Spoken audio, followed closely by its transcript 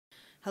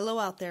Hello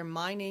out there,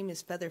 my name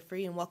is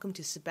Featherfree and welcome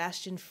to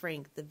Sebastian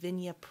Frank, the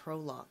Vienna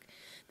Prologue.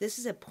 This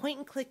is a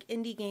point-and-click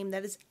indie game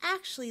that is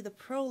actually the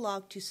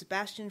prologue to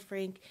Sebastian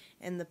Frank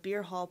and the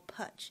Beer Hall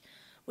Putsch,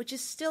 which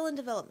is still in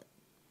development.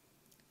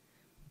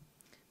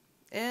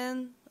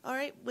 And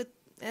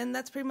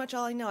that's pretty much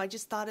all I know. I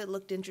just thought it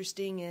looked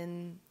interesting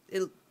and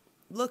it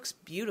looks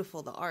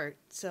beautiful, the art.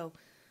 So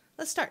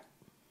let's start.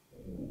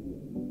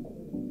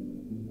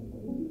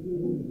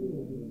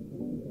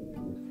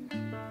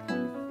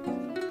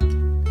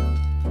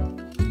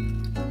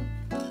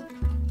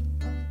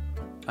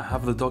 I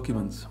have the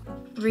documents.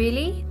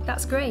 Really?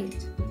 That's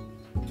great.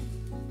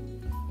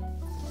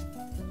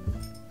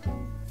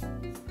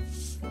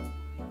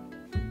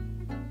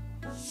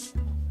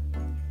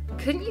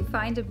 Couldn't you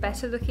find a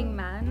better looking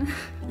man?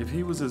 If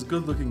he was as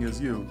good looking as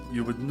you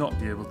would not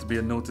be able to be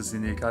a notice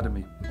in the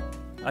academy.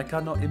 I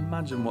cannot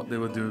imagine what they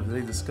would do if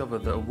they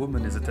discovered that a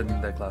woman is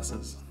attending their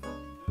classes.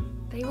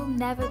 They will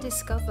never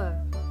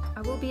discover.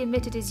 I will be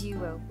admitted as you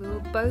will. We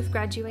will both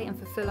graduate and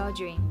fulfill our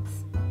dreams.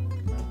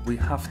 We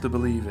have to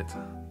believe it.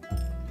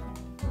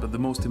 But the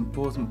most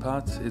important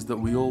part is that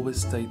we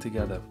always stay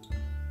together.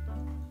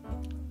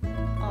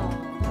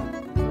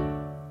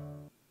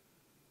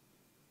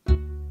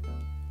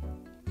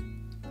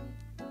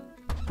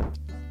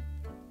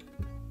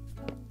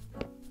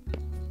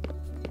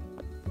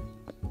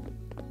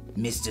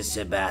 Mr.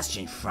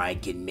 Sebastian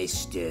Frank and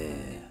Mr.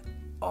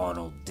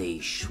 Arnold D.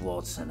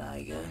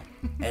 Schwarzenegger.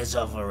 As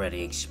I've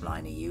already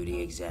explained to you, the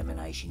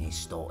examination is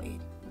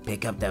started.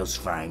 Pick up those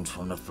frames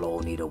from the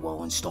floor near the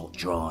wall and start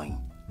drawing.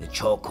 The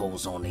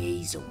charcoal's on the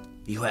easel.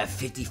 You have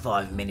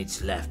 55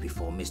 minutes left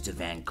before Mr.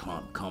 Van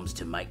Klump comes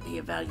to make the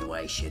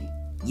evaluation.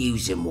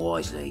 Use him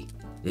wisely.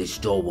 This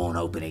door won't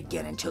open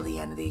again until the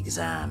end of the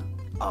exam.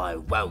 I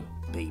won't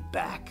be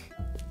back.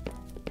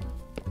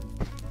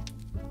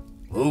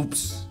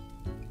 Oops.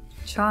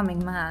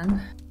 Charming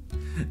man.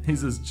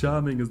 He's as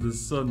charming as the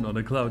sun on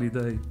a cloudy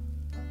day.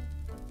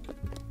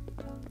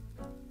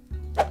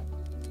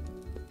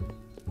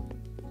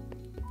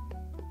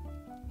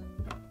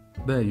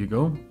 There you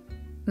go.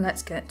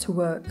 Let's get to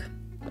work.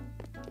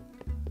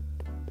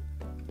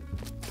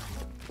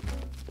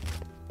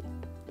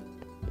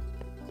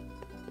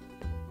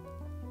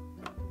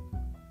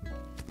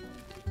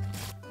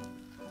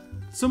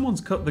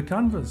 Someone's cut the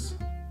canvas.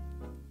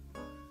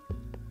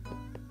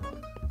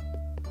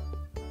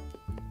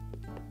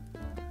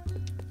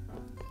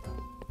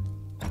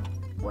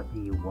 What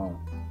do you want?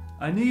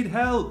 I need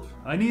help.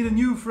 I need a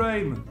new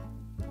frame.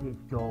 This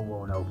door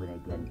won't open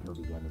again until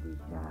the end of the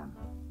exam.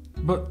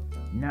 But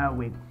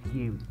No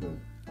excuses.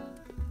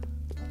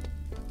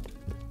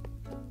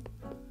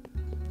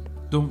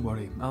 don't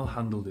worry, I'll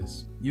handle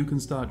this. You can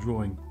start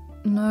drawing.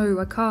 No,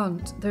 I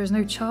can't. There is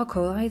no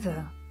charcoal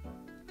either.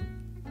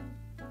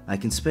 I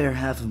can spare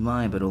half of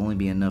mine, but only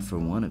be enough for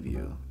one of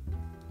you.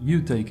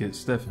 You take it,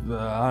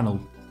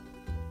 Arnold.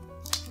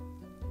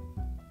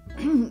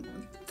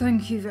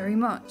 Thank you very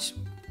much.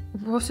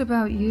 What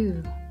about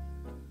you?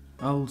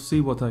 I'll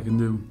see what I can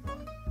do.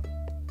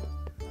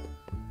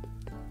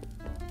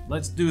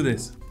 Let's do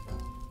this.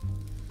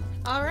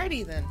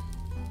 Alrighty then.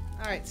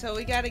 Alright, so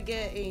we gotta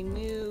get a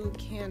new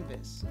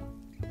canvas.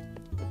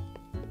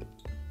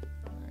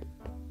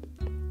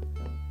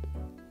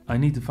 I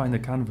need to find a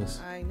canvas.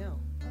 I know.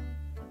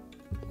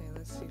 Okay,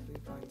 let's see if we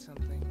find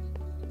something.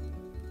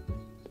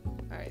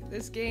 Alright,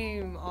 this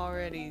game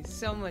already,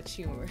 so much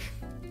humor.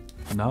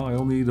 Now I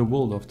only need a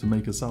Waldorf to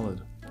make a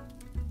salad.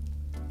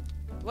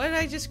 What did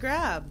I just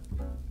grab?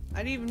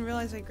 I didn't even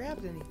realize I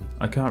grabbed anything.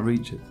 I can't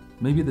reach it.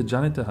 Maybe the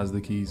janitor has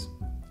the keys.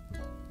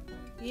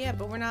 Yeah,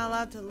 but we're not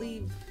allowed to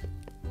leave.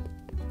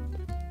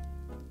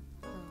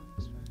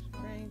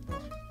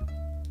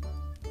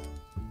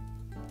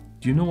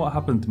 Do you know what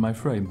happened to my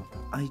frame?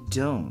 I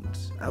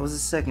don't. I was the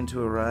second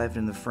to arrive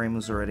and the frame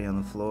was already on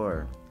the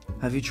floor.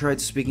 Have you tried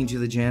speaking to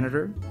the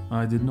janitor?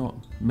 I did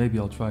not. Maybe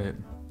I'll try it.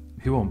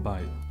 He won't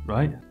bite,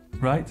 right?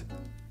 Right?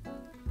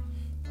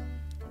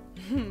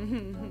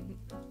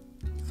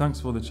 Thanks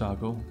for the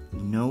charcoal.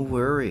 No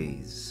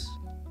worries.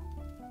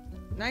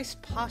 Nice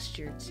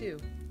posture, too.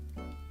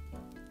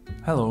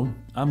 Hello,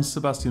 I'm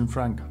Sebastian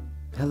Frank.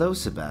 Hello,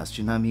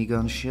 Sebastian. I'm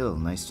Egon Schill.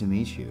 Nice to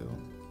meet you.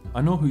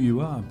 I know who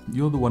you are.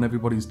 You're the one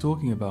everybody's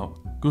talking about.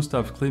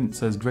 Gustav Klimt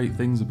says great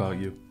things about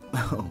you.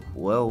 Oh,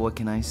 well, what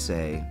can I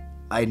say?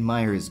 I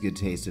admire his good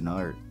taste in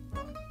art.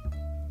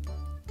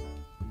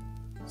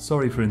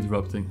 Sorry for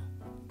interrupting.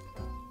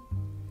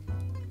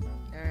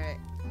 Alright,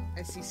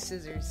 I see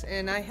scissors.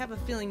 And I have a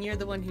feeling you're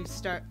the one who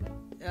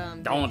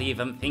Don't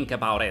even think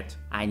about it.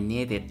 I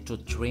needed to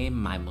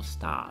trim my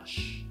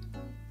mustache.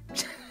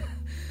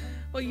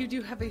 Well, you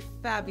do have a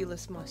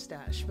fabulous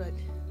mustache, but...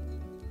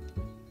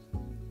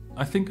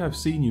 I think I've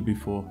seen you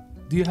before.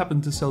 Do you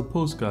happen to sell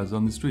postcards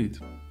on the street?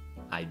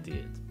 I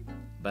did.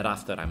 But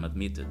after I'm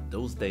admitted,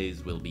 those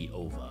days will be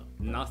over.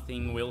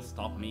 Nothing will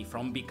stop me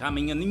from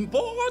becoming an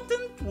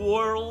important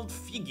world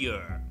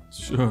figure.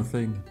 Sure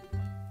thing.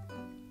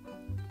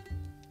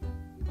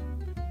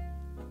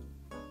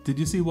 Did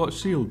you see what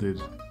Shield did?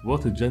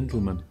 What a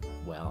gentleman.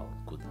 Well,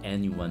 Could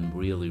anyone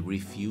really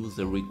refuse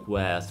a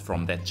request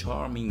from that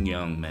charming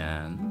young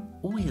man?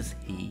 Who is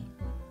he?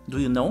 Do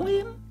you know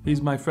him? He's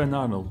my friend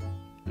Arnold.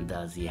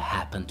 Does he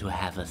happen to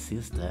have a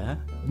sister?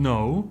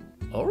 No.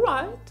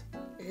 Alright.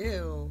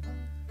 Ew.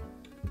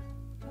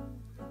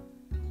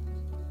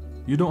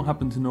 You don't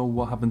happen to know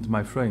what happened to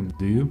my frame,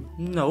 do you?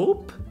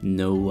 Nope.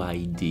 No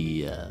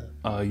idea.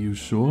 Are you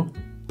sure?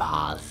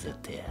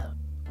 Positive.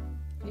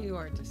 You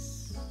are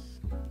just...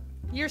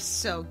 You're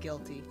so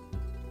guilty.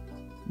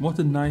 What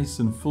a nice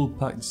and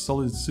full-packed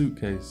solid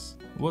suitcase.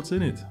 What's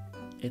in it?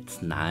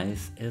 It's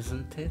nice,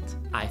 isn't it?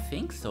 I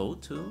think so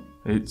too.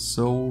 It's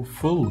so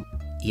full.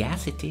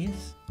 Yes, it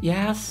is.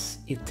 Yes,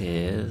 it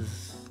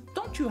is.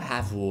 Don't you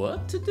have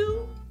work to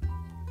do?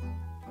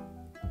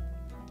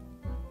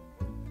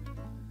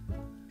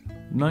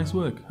 Nice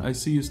work. I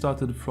see you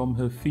started from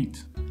her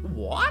feet.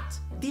 What?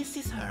 This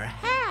is her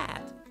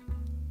hat.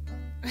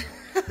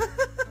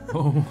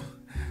 Oh,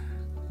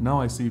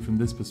 now I see from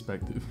this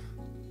perspective.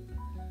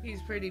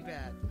 He's pretty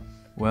bad.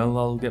 Well,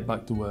 I'll get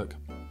back to work.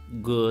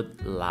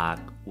 Good luck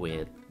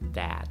with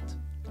that.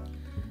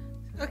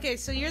 Okay,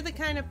 so you're the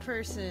kind of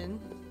person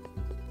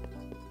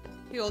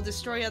who will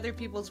destroy other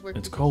people's work.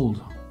 It's cold.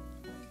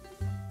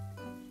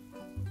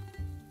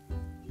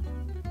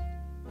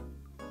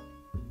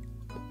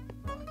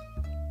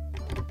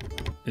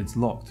 It's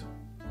locked.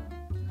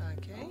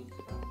 Okay.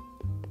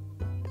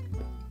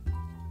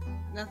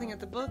 Nothing at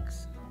the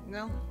books?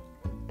 No?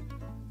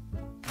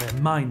 They're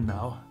mine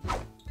now.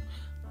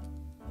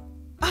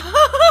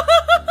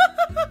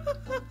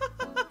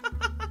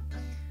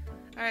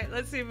 Alright,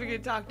 let's see if we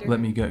can talk to her. Let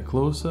me get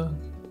closer.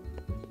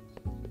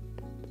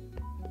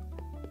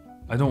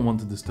 I don't want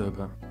to disturb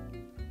her.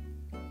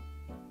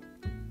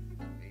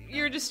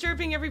 You're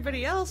disturbing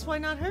everybody else, why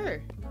not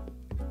her?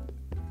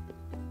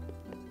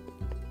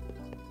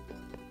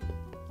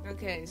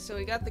 Okay, so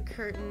we got the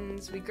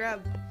curtains. We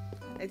grabbed,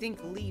 I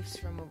think, leaves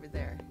from over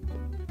there.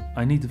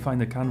 I need to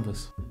find a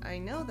canvas. I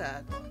know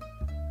that.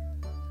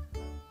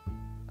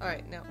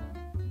 Alright, no.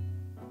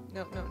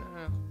 No.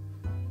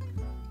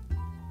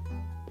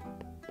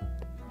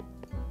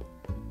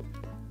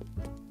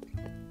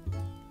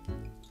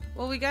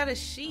 Well, we got a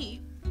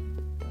sheet.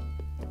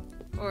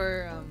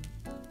 Or,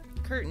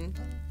 curtain.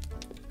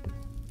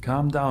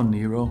 Calm down,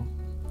 Nero.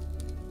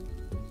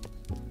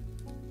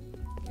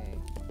 Okay.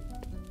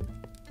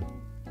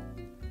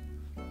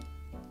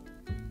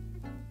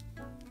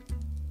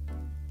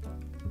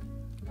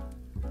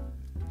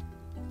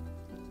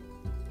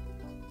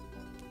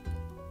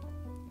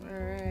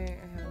 Alright,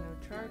 I have no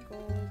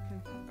charcoal.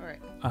 Alright.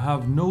 I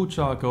have no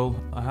charcoal.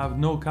 I have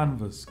no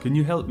canvas. Can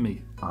you help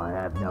me? I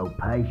have no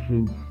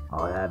patience.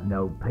 I have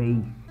no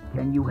peace.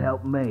 Can you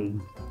help me?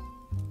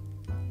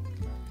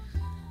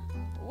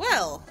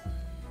 Well,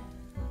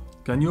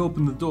 Can you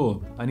open the door?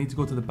 I need to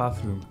go to the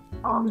bathroom.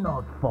 I'm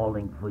not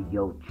falling for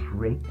your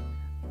tricks.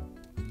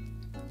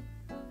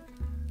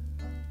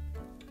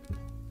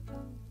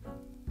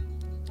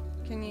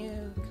 can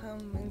you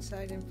come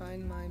inside and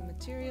find my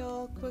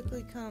material?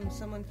 Quickly come.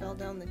 Someone fell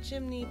down the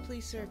chimney.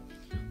 Please, sir.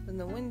 Open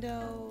the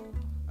window.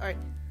 Alright.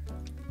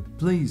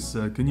 Please,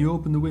 sir, can you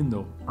open the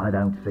window? I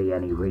don't see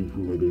any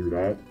reason to do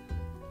that.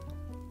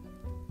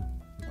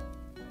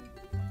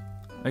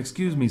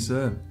 Excuse me,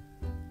 sir.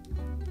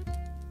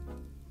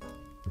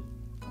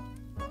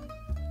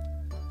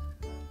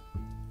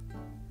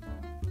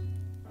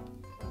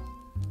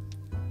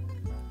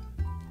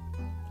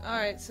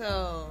 Alright,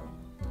 so...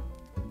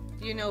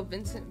 Do you know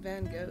Vincent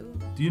van Gogh?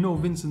 Do you know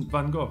Vincent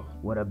van Gogh?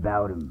 What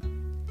about him?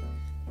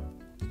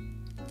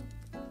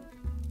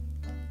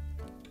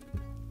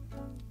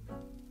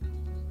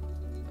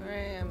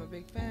 Alright, I'm a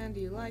big fan.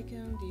 Do you like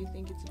him? Do you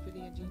think it's a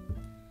pity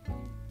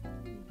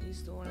he's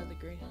still one of the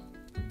great?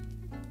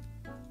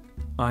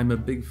 I'm a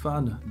big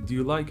fan. Do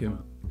you like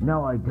him?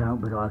 No, I don't,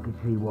 but I can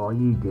see why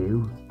you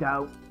do.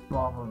 Don't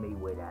bother me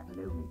with that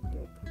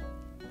lunatic.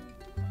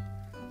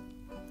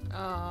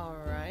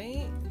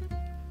 Alright.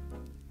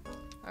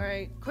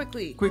 Alright,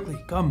 quickly.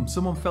 Quickly, come.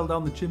 Someone fell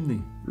down the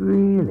chimney.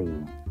 Really?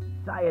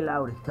 Say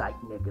hello to St.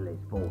 Nicholas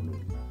for me.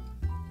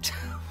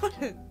 What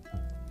a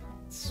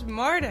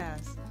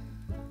smartass.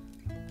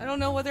 I don't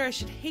know whether I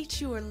should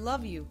hate you or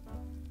love you.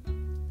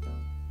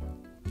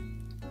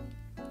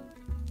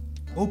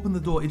 Open the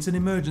door. It's an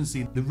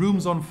emergency. The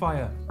room's on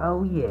fire.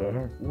 Oh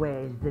yeah?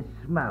 Where's the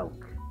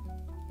smoke?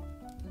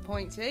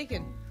 Point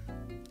taken.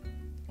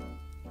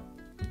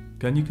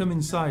 Can you come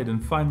inside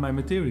and find my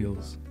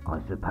materials? I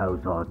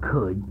suppose I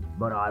could,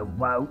 but I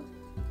won't.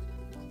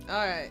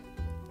 Alright.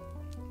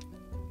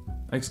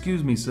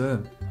 Excuse me,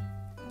 sir.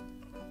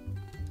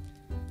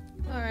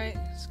 Alright,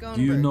 Schoenberg.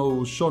 Do you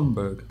know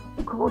Schoenberg?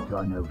 Of course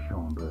I know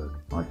Schoenberg.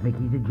 I think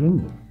he's a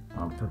genius.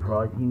 I'm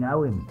surprised you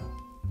know him.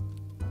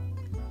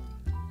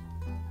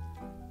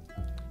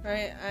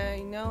 Alright,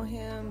 I know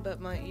him,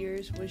 but my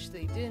ears wish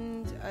they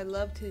didn't. I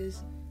loved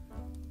his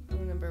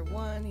number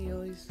one. I'm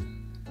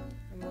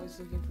always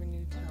looking for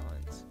new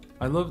talents.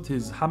 I loved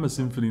his Hammer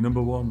Symphony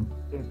number 1.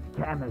 It's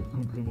Hammer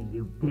Symphony,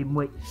 you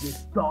dimwit. You're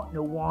starting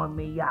to wind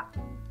me up.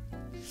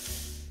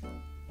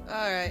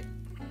 Alright.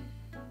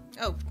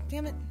 Oh,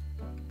 damn it.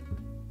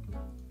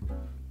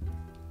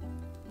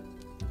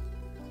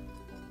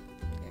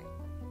 Okay.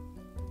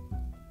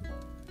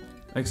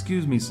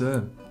 Excuse me,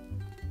 sir.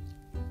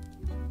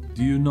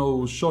 Do you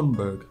know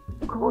Schonberg?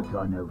 Of course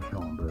I know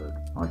Schonberg.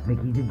 I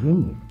think he's a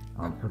genius.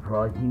 I'm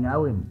surprised you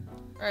know him.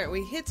 Alright,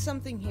 we hit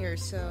something here,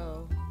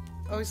 so...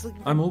 Always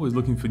looking for... I'm always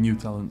looking for new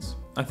talents.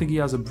 I think he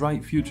has a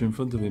bright future in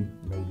front of him.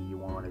 Maybe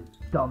you aren't as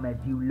dumb as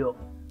you look.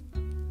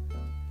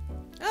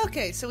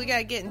 Okay, so we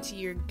gotta get into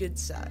your good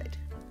side.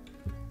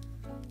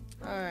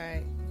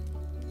 Alright.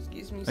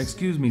 Excuse me,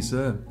 Excuse me,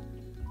 sir.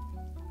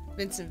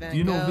 Vincent van Gogh. Do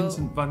you know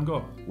Vincent van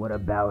Gogh? What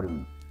about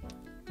him?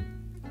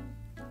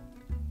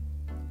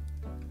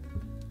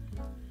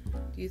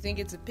 Do you think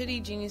it's a pity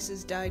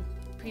geniuses died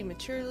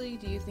prematurely?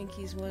 Do you think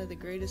he's one of the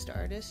greatest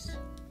artists?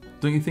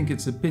 Don't you think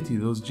it's a pity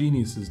those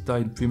geniuses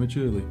died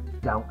prematurely?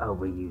 Don't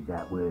overuse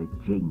that word,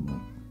 genius.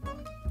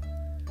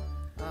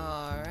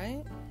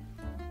 Alright.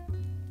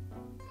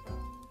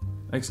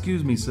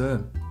 Excuse me,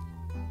 sir.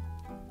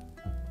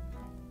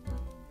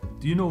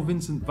 Do you know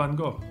Vincent van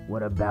Gogh?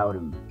 What about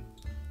him?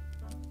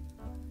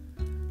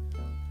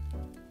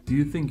 Do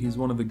you think he's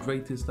one of the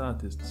greatest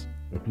artists?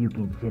 If you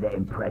consider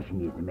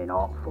Impressionism an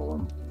art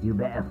form, you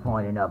better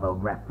find another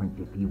reference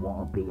if you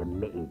want to be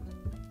admitted.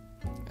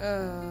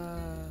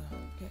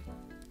 Okay.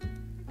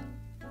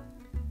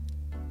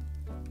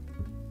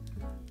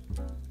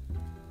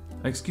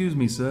 Excuse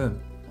me, sir.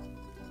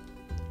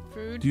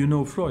 Freud? Do you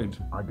know Freud?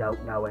 I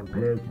don't know him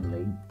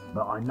personally,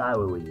 but I know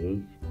who he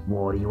is.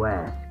 Why do you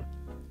ask?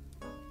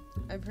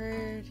 I've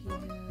heard he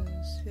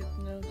has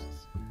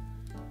hypnosis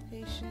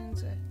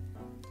patients.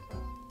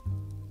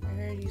 I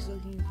heard he's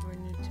looking for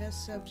new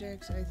test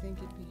subjects. I think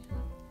it'd be...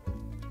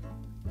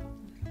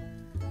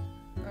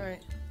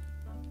 Alright.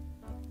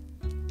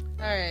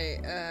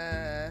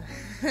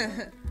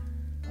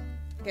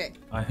 Okay.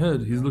 I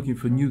heard he's looking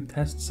for new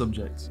test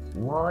subjects.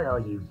 Why are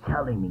you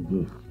telling me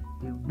this?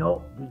 Do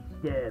not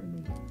disturb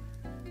me.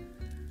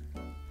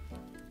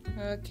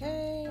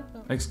 Okay.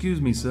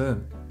 Excuse me,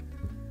 sir.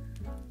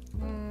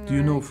 Do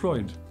you know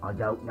Freud? I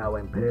don't know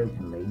him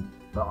personally,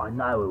 but I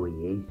know who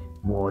he is.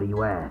 Why do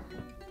you ask?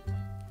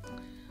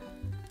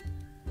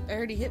 I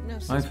heard he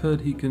hypnosis. I've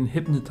heard he can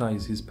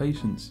hypnotize his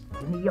patients.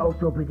 Can he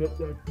also predict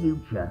their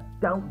future?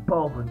 Don't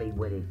bother me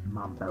with this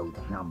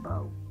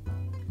mumbo-jumbo.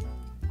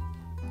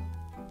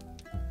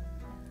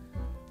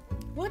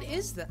 What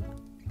is that?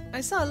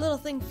 I saw a little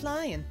thing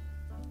flying.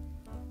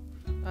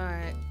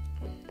 Alright.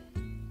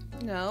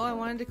 No, I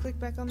wanted to click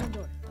back on the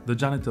door. The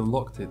janitor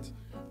locked it.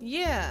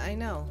 Yeah, I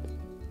know.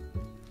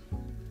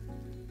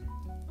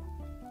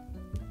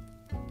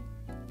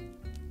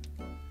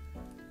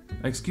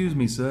 Excuse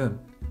me, sir.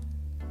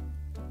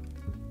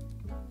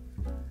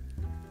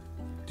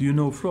 Do you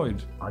know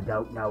Freud? I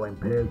don't know him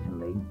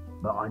personally,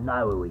 but I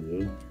know who he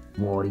is.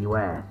 Why do you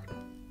ask?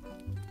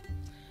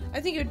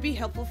 I think it would be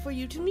helpful for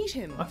you to meet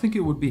him. I think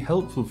it would be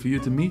helpful for you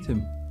to meet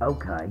him.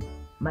 Okay,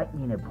 make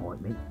me an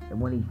appointment,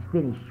 and when he's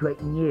finished,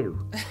 straighten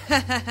you.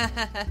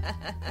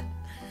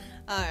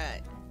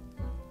 Alright.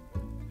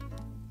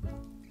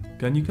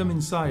 Can you come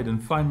inside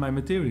and find my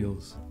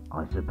materials?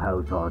 I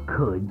suppose I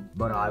could,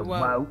 but I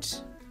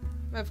won't.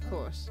 Of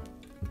course.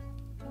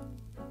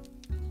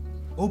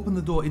 Open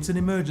the door, it's an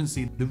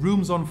emergency. The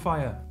room's on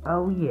fire.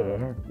 Oh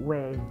yeah,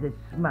 where's the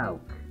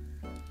smoke?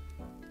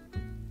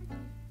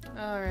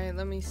 Alright,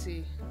 let me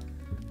see.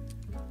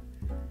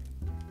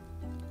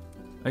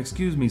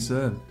 Excuse me,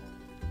 sir.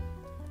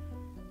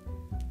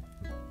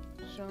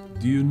 Sean.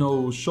 Do you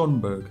know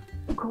Schonberg?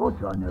 Of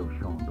course I know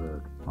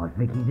Schonberg. I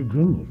think he's a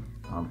genius.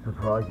 I'm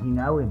surprised you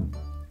know him.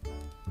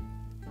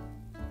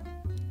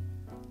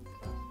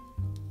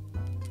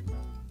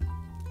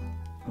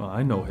 Well,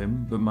 I know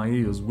him, but my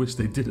ears wish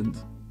they didn't.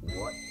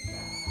 What the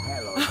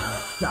hell are you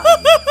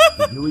saying?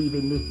 Did you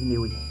even listen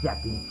to his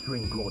second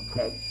string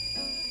quartet?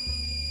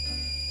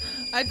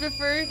 I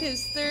preferred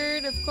his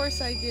third. Of course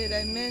I did.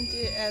 I meant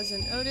it as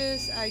an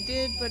Otis. I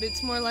did, but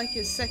it's more like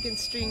his second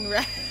string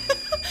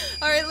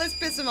Alright, let's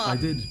piss him off. I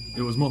did.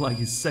 It was more like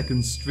his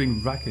second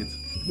string racket.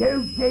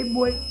 You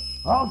dimwit!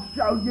 I'll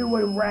show you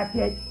a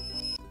racket!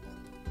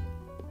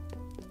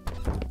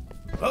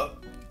 Oh,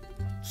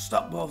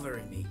 stop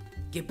bothering me.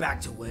 Get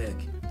back to work.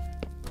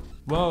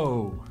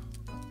 Whoa.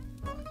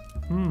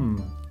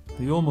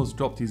 He almost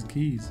dropped his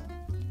keys.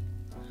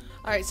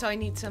 Alright, so I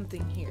need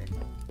something here.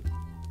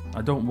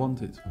 I don't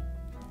want it.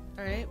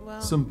 Alright,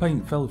 well... Some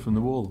paint fell from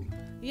the wall.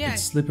 Yeah.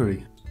 It's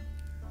slippery.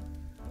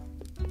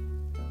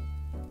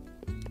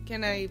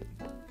 Can I...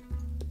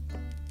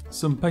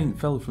 Some paint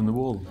fell from the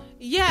wall.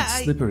 Yeah,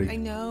 It's slippery. I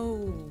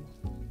know.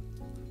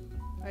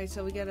 Alright,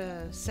 so we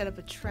gotta set up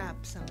a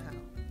trap somehow.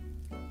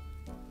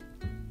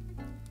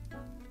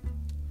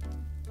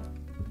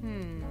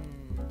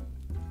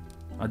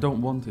 I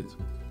don't want it.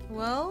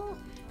 Well...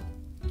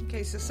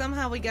 Okay, so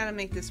somehow we gotta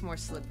make this more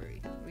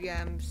slippery. We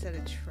gotta set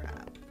a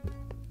trap.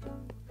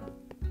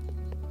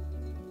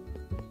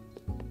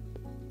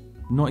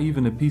 Not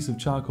even a piece of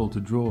charcoal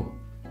to draw.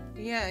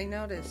 Yeah, I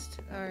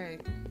noticed.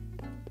 Alright.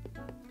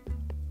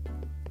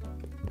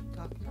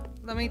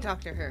 Let me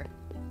talk to her.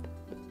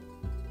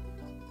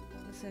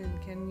 Listen,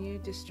 can you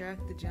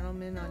distract the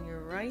gentleman on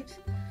your right?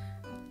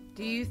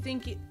 Do you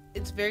think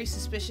it's very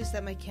suspicious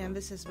that my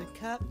canvas has been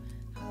cut?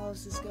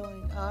 How's this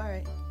going?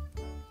 Alright.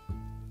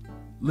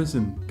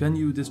 Listen, can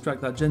you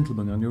distract that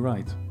gentleman on your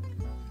right?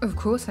 Of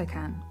course I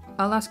can.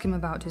 I'll ask him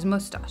about his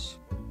mustache.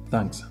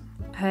 Thanks.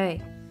 Hey,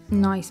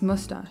 nice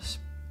mustache.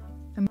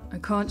 I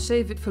can't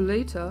shave it for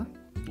later.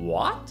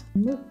 What?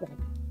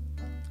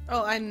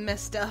 Oh, I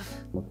messed up.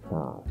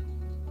 Alright.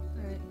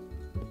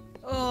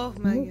 Oh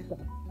my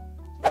god.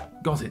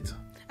 Got it.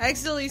 I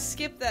accidentally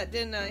skipped that,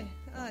 didn't I?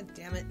 Oh,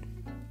 damn it.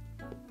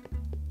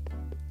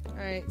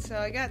 Alright, so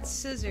I got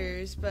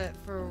scissors, but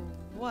for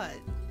what?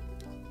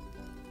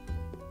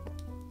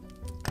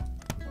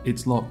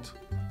 It's locked.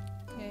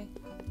 Okay.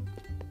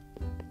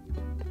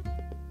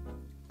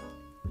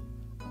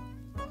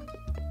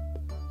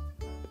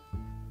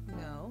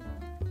 No.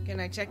 Can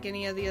I check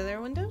any of the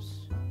other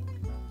windows?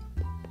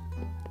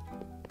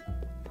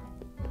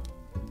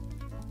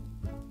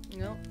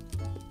 No.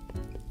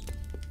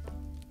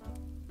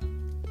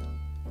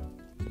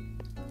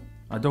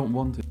 I don't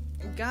want it.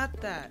 Got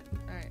that.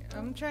 Alright,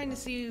 I'm trying to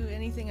see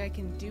anything I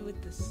can do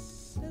with the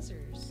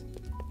scissors.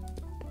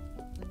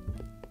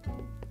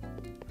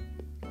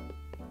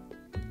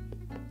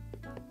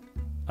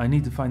 I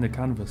need to find the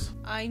canvas.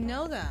 I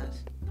know that.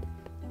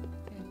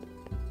 Okay.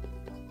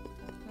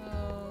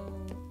 Oh.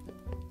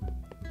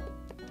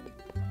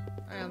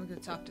 Alright, I'm gonna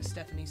talk to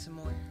Stephanie some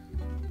more.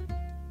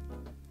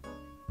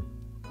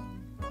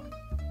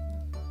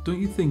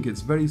 Don't you think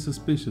it's very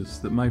suspicious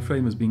that my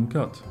frame has been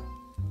cut?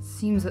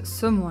 Seems that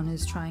someone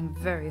is trying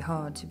very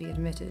hard to be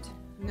admitted.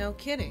 No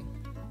kidding.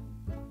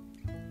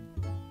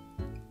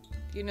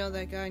 Do you know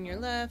that guy on your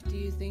left? Do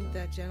you think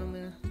that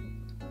gentleman...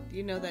 Do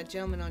you know that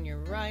gentleman on your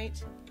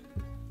right?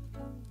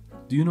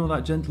 Do you know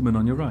that gentleman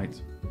on your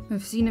right?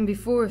 I've seen him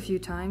before a few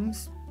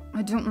times.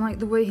 I don't like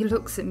the way he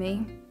looks at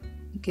me.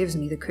 He gives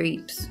me the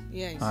creeps.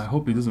 Yeah, I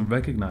hope he doesn't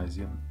recognize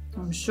you.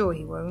 I'm sure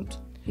he won't.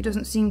 He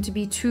doesn't seem to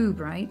be too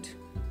bright.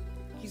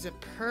 he's a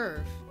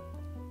perv.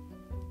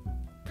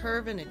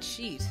 Perv and a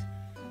cheat.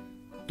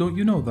 Don't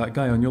you know that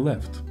guy on your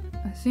left?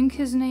 I think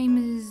his name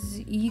is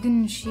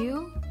Egan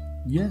Schiele?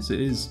 Yes, it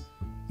is.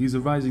 He's a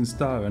rising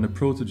star and a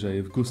protege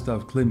of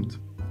Gustav Klimt.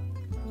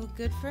 Well,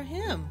 good for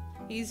him.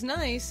 He's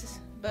nice,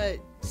 but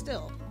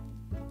still.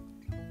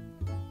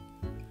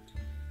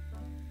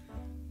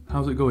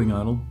 How's it going,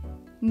 Arnold?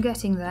 I'm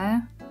getting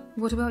there.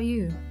 What about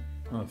you?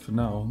 For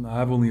now, I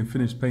have only a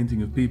finished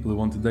painting of people who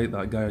want to date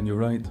that guy on your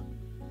right.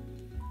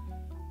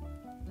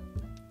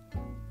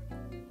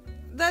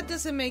 That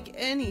doesn't make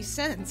any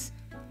sense.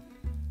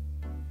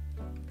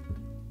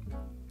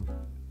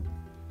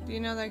 Do you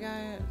know that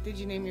guy? Did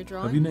you name your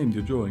drawing? Have you named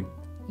your drawing?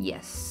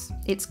 Yes,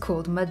 it's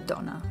called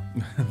Madonna.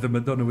 The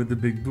Madonna with the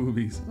big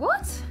boobies.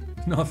 What?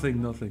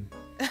 Nothing.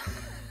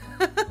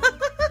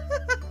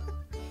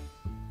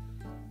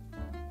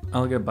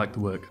 I'll get back to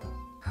work.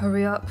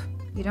 Hurry up.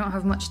 You don't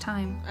have much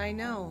time. I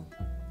know.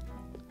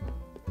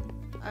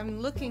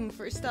 I'm looking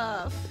for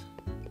stuff.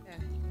 Yeah.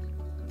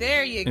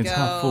 There you go. It's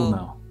half full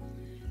now.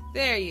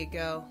 There you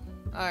go.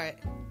 Alright.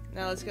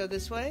 Now let's go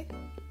this way.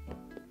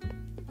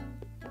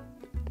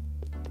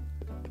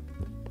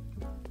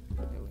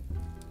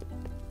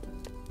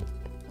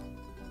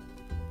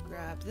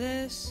 Grab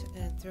this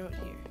and throw it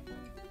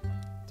here.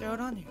 Throw it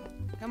on here.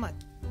 Come on.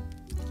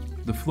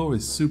 The floor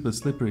is super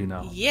slippery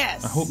now.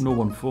 Yes! I hope no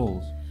one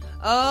falls.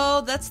 Oh,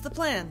 that's the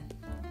plan.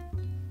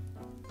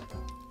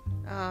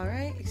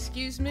 Alright,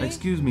 excuse me.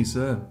 Excuse me,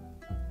 sir.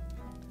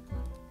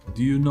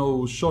 Do you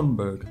know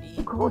Schonberg?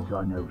 Of course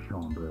I know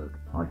Schomburg.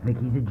 I think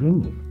he's a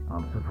genius.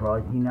 I'm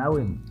surprised you know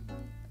him.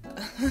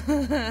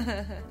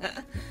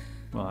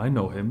 Well, I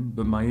know him,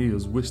 but my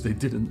ears wish they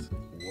didn't.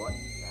 What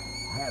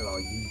the hell are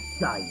you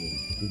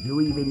saying? Did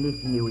you even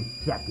listen to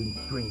his second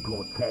string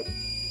quartet?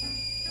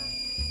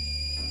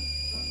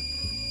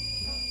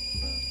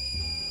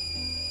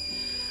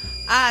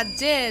 I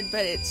did,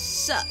 but it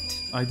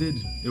sucked. I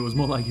did. It was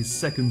more like his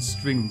second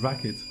string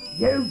racket.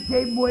 You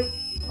dimwit!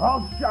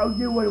 I'll show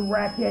you a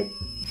racket!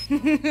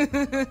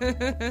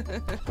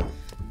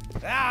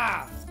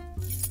 Ah!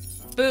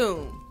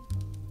 Boom.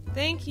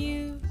 Thank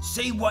you.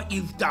 See what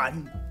you've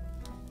done?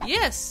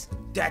 Yes.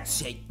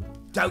 That's it.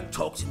 Don't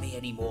talk to me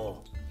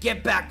anymore.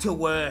 Get back to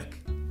work.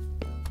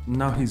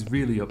 Now he's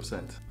really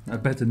upset. I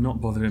better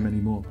not bother him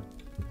anymore.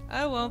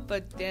 I won't,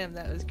 but damn,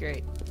 that was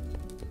great.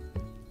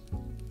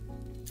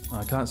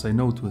 I can't say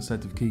no to a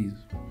set of keys.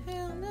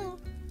 Hell no.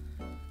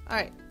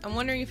 Alright, I'm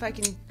wondering if I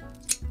can...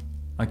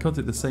 I cut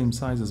it the same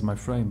size as my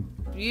frame.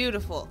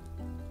 Beautiful.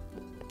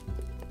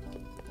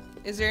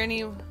 Is there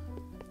any...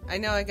 I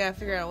know I gotta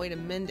figure out a way to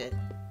mend it.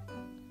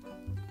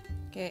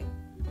 Okay.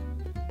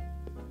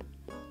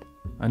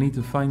 I need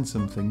to find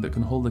something that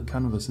can hold the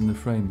canvas in the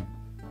frame.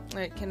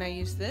 Alright, can I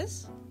use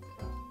this?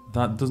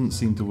 That doesn't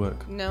seem to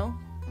work. No?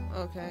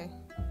 Okay.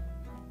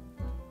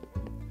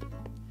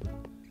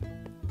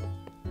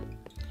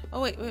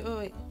 Oh,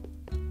 wait.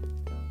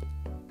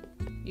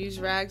 Use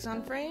rags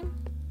on frame?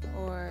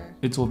 Or...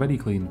 It's already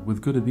clean,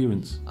 with good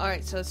adherence.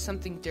 Alright, so it's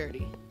something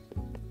dirty.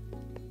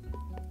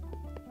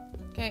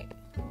 Okay,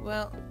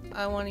 well,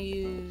 I want to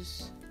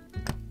use...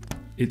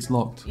 It's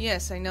locked.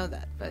 Yes, I know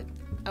that, but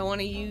I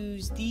want to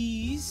use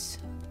these.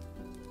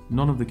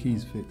 None of the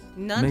keys fit.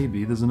 None?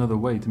 Maybe there's another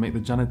way to make the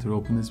janitor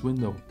open this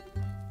window.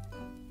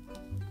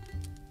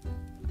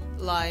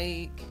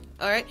 Like...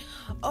 Alright.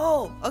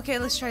 Oh, okay,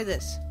 let's try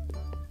this.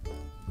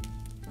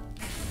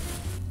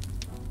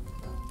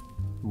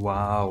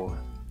 Wow.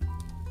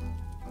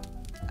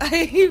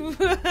 Okay.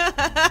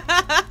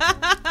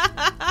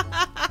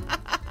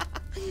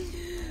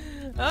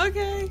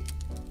 Okay.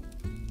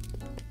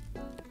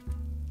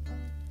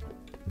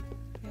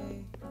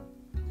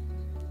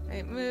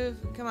 Alright, move.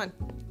 Come on.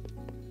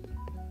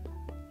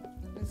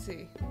 Let's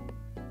see.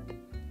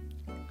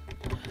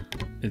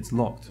 It's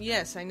locked.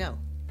 Yes, I know.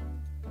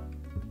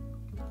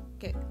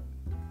 Okay.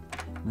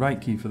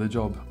 Right key for the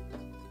job.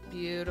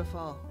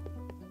 Beautiful.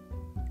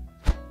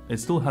 It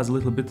still has a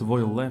little bit of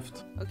oil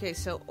left. Okay,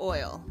 so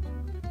oil.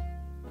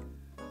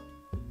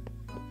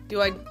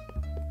 Do I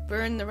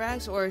burn the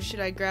rags, or should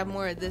I grab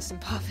more of this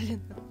and pop it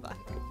in the fire?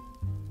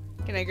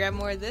 Can I grab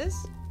more of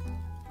this?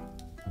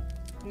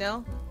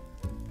 No?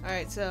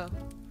 Alright, so...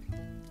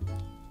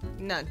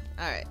 None.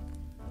 Alright.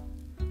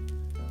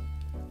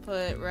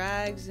 Put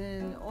rags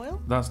in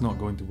oil? That's not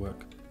going to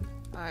work.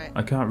 Alright.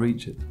 I can't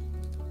reach it.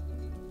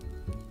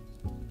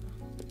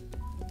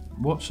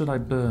 What should I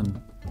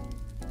burn?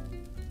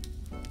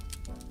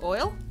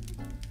 Oil?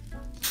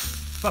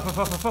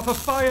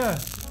 Fire!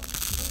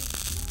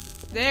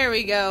 There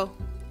we go.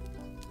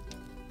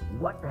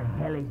 What the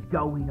hell is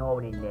going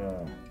on in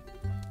there?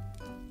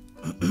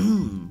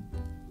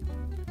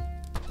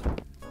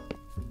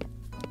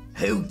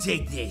 Who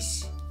did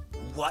this?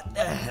 What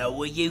the hell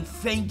were you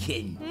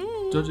thinking?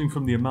 Judging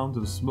from the amount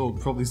of smoke,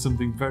 probably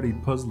something very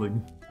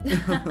puzzling.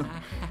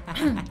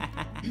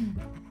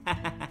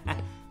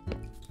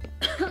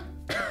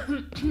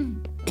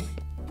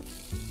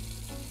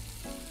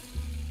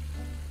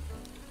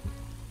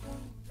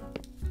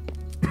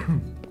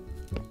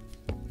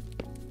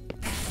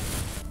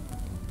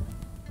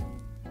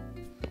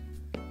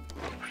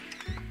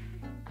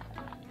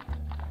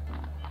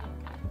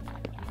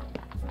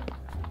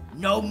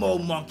 No more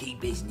monkey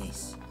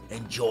business.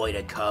 Enjoy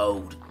the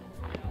cold.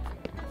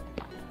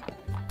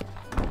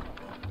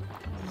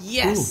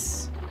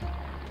 Yes!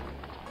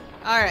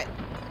 Alright.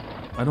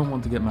 I don't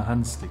want to get my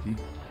hands sticky.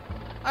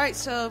 Alright,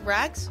 so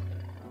rags?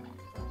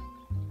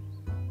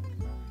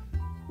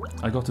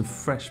 I got a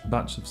fresh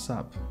batch of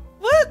sap.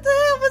 What the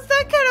hell was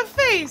that kind of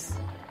face?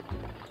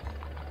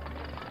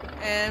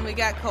 And we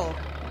got coal.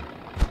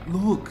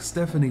 Look,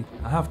 Stephanie,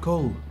 I have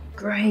coal.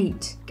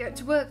 Great. Get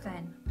to work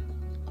then.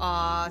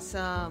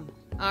 Awesome.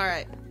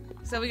 Alright.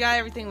 So we got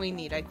everything we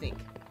need, I think.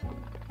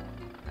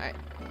 Alright.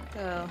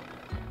 So...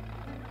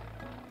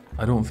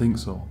 I don't think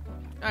so.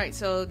 Alright,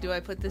 so do I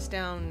put this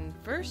down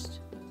first?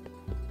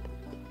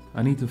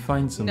 I need to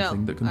find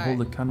something that can hold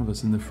the alright.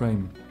 canvas in the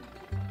frame.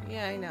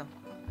 Yeah, I know.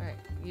 Alright,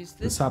 use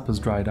The this. sap has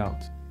dried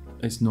out.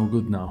 It's no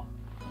good now.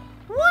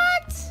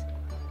 What?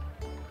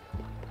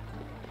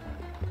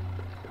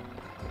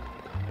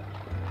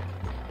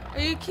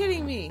 Are you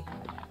kidding me?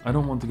 I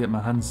don't want to get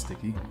my hands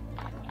sticky.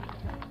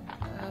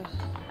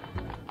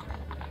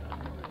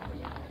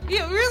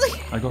 You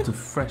really? I got a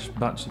fresh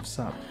batch of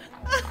sap.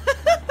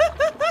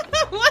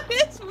 What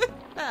is with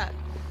that?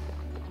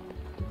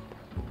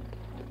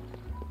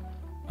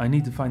 I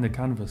need to find a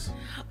canvas.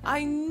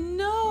 I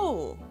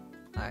know.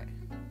 Alright.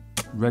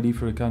 Ready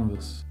for a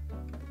canvas.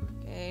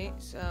 Okay,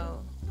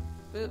 so...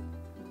 Boop.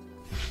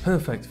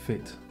 Perfect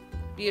fit.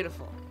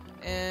 Beautiful.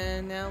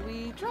 And now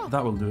we draw.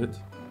 That will do it.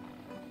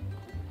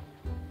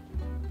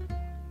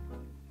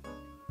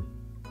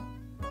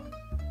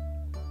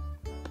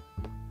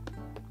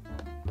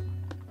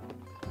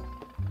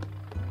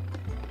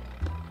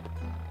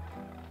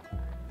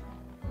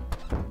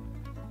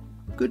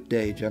 Good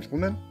day,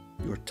 gentlemen.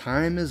 Your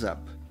time is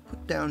up.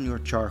 Put down your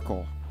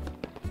charcoal.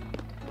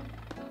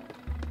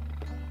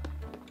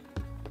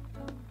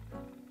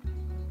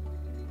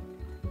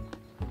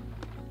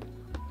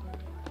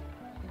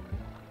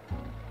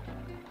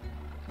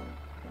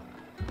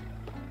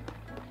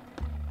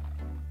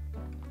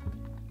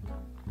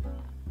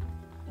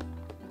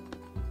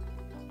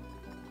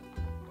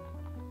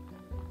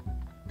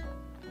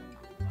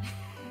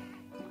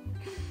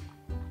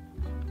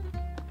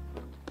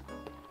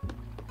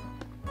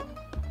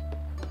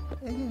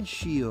 And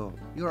Shio,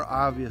 you're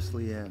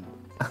obviously in.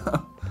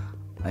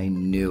 I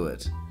knew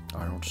it.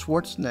 Arnold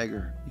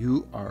Schwarzenegger,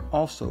 you are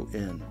also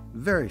in.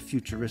 Very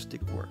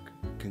futuristic work.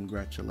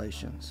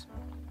 Congratulations.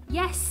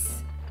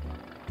 Yes!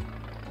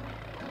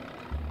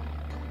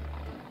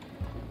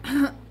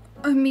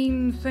 I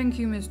mean, thank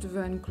you, Mr.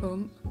 Van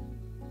Klump.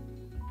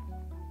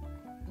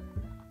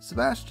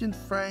 Sebastian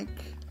Frank,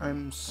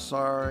 I'm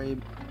sorry,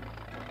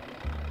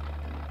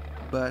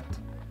 but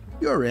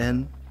you're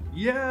in.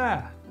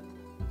 Yeah!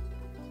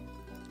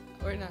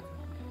 Or not.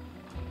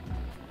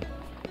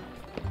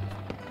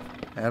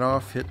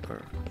 Adolf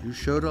Hitler, you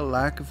showed a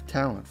lack of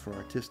talent for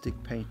artistic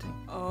painting.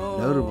 Oh.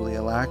 Notably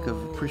a lack of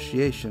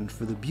appreciation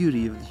for the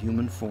beauty of the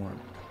human form.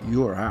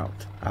 You are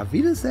out. Auf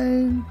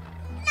Wiedersehen.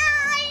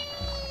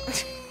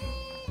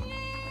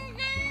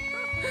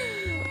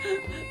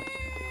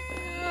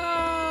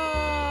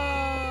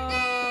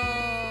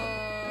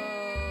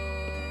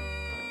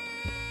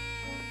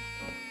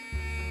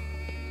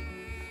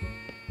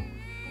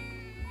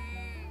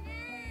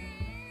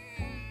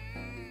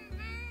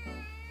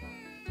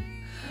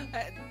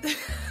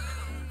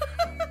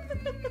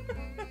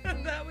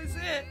 That was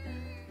it.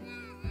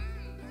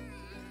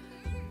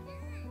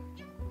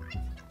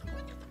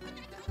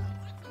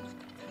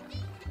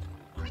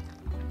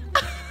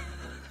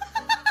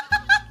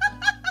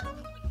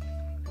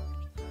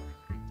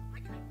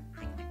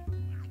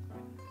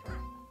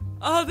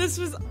 Oh, this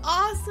was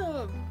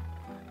awesome.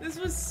 This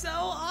was so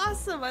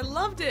awesome. I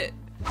loved it.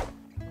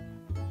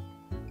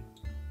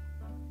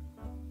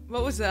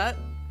 What was that?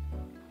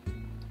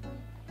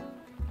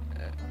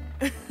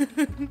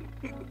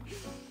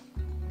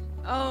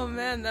 Oh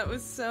man, that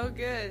was so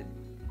good.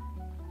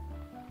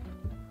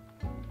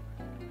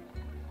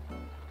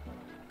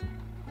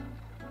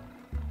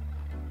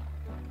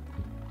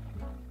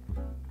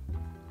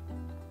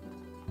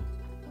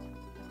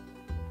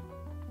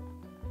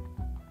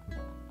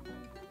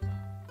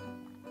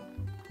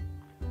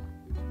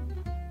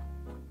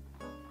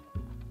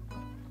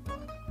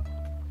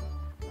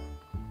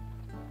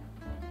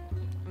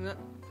 No,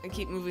 I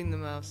keep moving the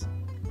mouse.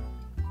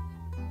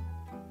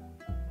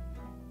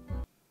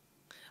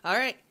 All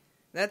right,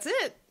 that's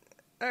it.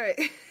 All right.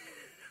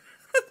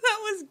 That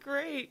was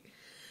great.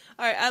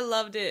 All right, I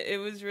loved it. It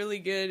was really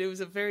good. It was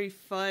a very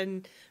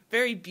fun,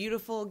 very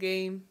beautiful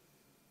game.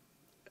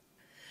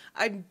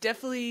 I'm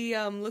definitely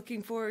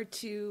looking forward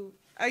to...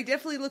 I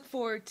definitely look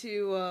forward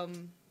to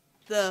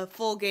the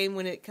full game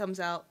when it comes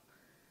out.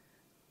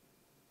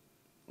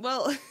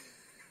 Well...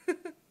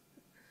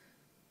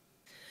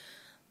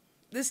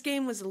 This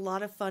game was a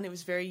lot of fun. It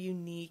was very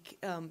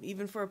unique.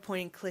 Even for a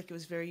point and click, it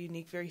was very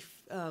unique, very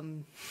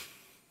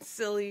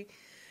silly.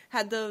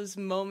 Had those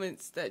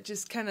moments that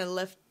just kind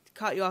of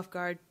caught you off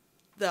guard.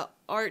 The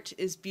art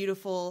is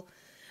beautiful.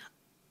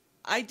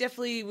 I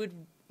definitely would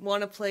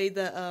want to play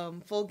the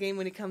full game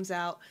when it comes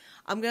out.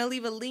 I'm going to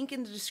leave a link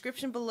in the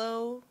description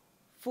below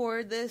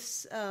for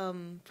this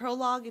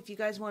prologue if you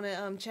guys want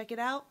to check it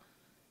out.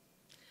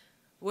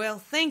 Well,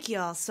 thank you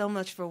all so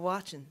much for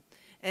watching.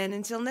 And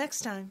until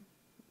next time.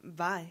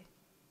 Bye.